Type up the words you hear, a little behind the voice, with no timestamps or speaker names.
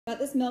Got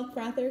this milk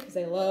frother because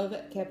I love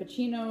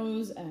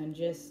cappuccinos and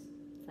just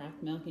froth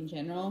milk in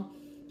general.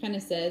 Kind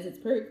of says it's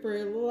perfect for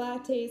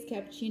lattes,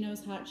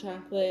 cappuccinos, hot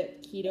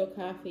chocolate, keto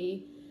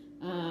coffee.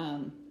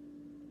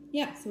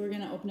 Yeah, so we're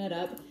gonna open it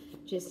up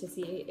just to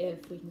see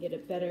if we can get a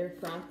better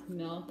froth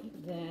milk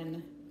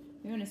than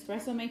we have an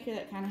espresso maker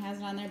that kind of has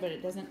it on there, but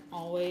it doesn't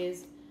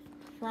always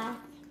froth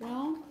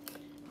well.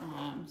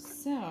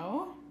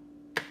 So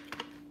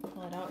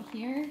pull it out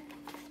here,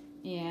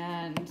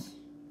 and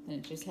then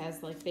it just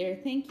has like their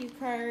thank you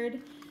card,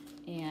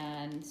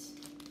 and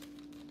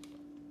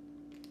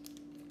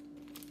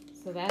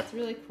so that's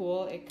really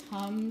cool. It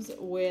comes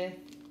with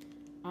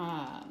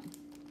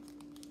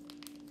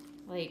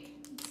like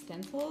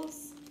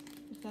stencils,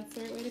 if that's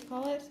the right way to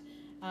call it.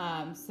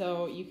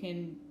 So you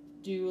can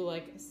do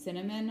like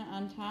cinnamon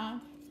on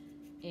top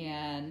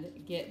and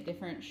get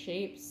different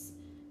shapes.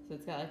 So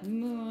it's got like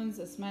moons,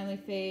 a smiley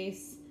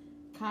face,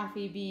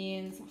 coffee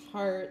beans,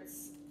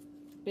 hearts,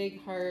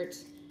 big heart,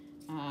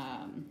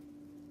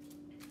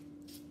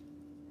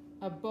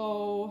 a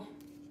bow,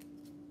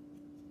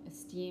 a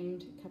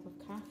steamed cup of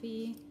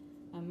coffee,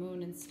 a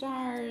moon and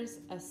stars,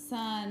 a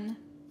sun,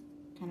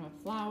 kind of a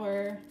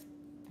flower,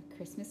 a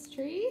Christmas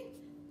tree,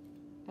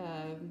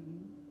 a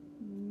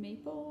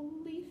maple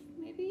leaf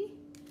maybe,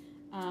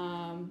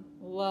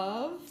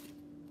 love.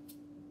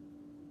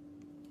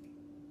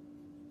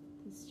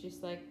 It's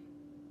just like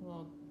a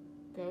little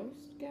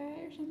ghost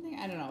guy or something,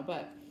 I don't know,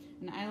 but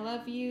an I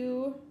love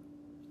you,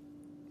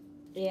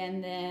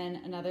 and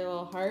then another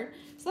little heart.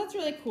 So that's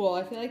really cool.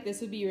 I feel like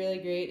this would be really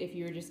great if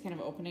you were just kind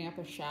of opening up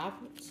a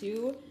shop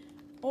too,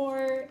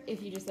 or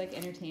if you just like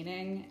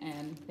entertaining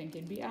and think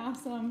it'd be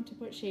awesome to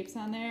put shapes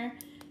on there.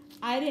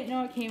 I didn't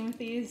know it came with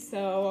these,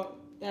 so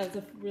that was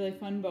a really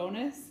fun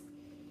bonus.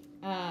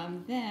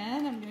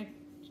 Then I'm gonna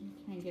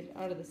try and get it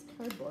out of this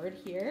cardboard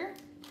here,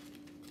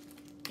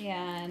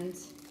 and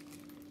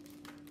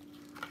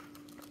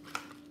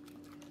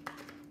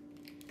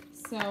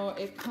so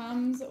it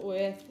comes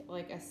with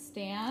like a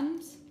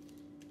stand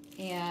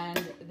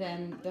and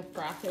then the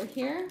frother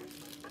here.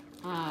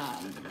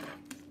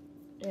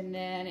 And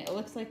then it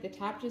looks like the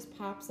top just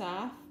pops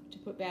off to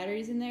put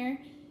batteries in there.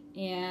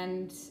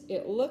 And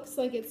it looks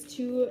like it's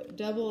 2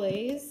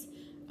 AA's.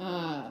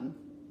 Let's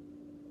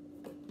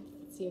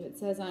see if it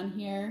says on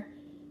here.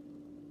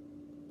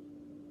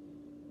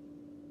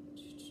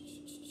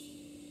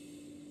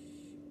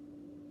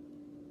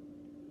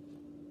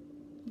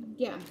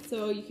 Yeah,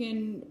 so you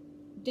can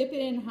dip it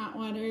in hot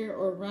water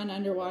or run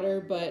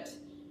underwater, but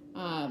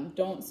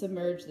don't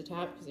submerge the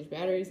top because there's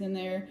batteries in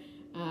there.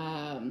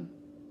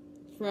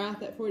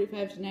 Froth at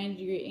 45 to 90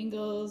 degree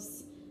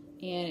angles,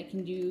 and it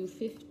can do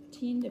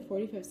 15 to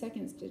 45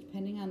 seconds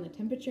depending on the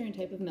temperature and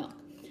type of milk.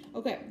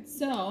 Okay,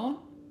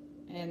 so,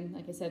 and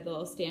like I said, the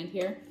little stand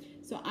here.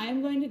 So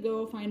I'm going to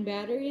go find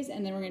batteries,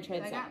 and then we're going to try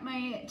this out. I got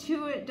my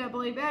 2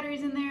 AA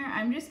batteries in there.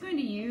 I'm just going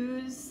to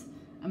use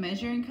a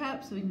measuring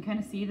cup so we can kind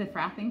of see the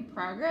frothing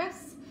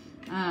progress.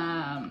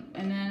 And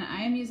then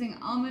I am using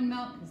almond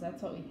milk because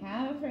that's what we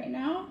have right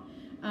now.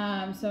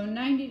 So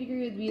 90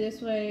 degree would be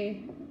this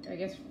way, or I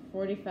guess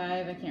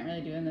 45. I can't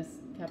really do in this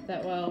cup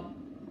that well,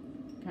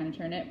 kind of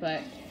turn it,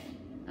 but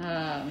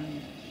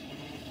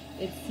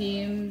it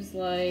seems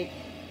like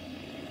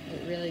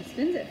it really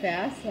spins it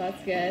fast, so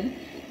that's good.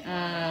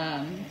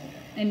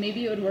 And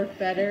maybe it would work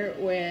better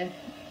with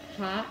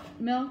hot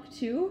milk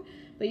too,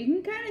 but you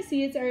can kind of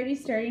see it's already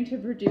starting to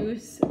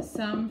produce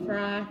some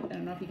froth. I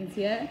don't know if you can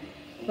see it,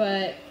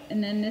 but,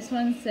 and then this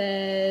one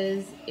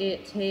says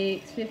it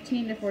takes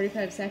 15 to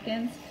 45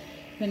 seconds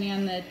depending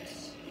on the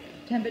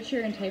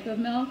temperature and type of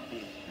milk.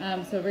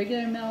 So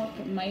regular milk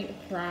might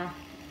froth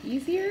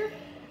easier,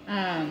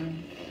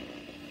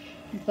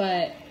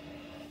 but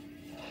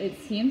it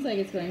seems like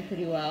it's going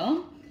pretty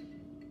well.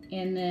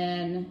 And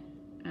then,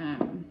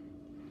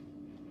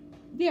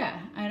 yeah,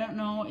 I don't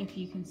know if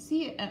you can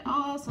see it at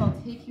all, so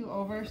I'll take you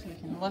over so we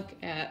can look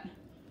at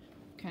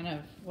kind of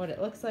what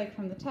it looks like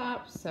from the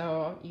top.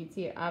 So you can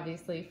see it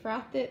obviously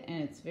frothed it,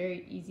 and it's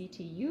very easy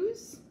to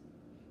use.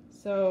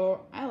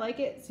 So I like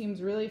it.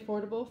 Seems really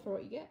affordable for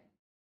what you get.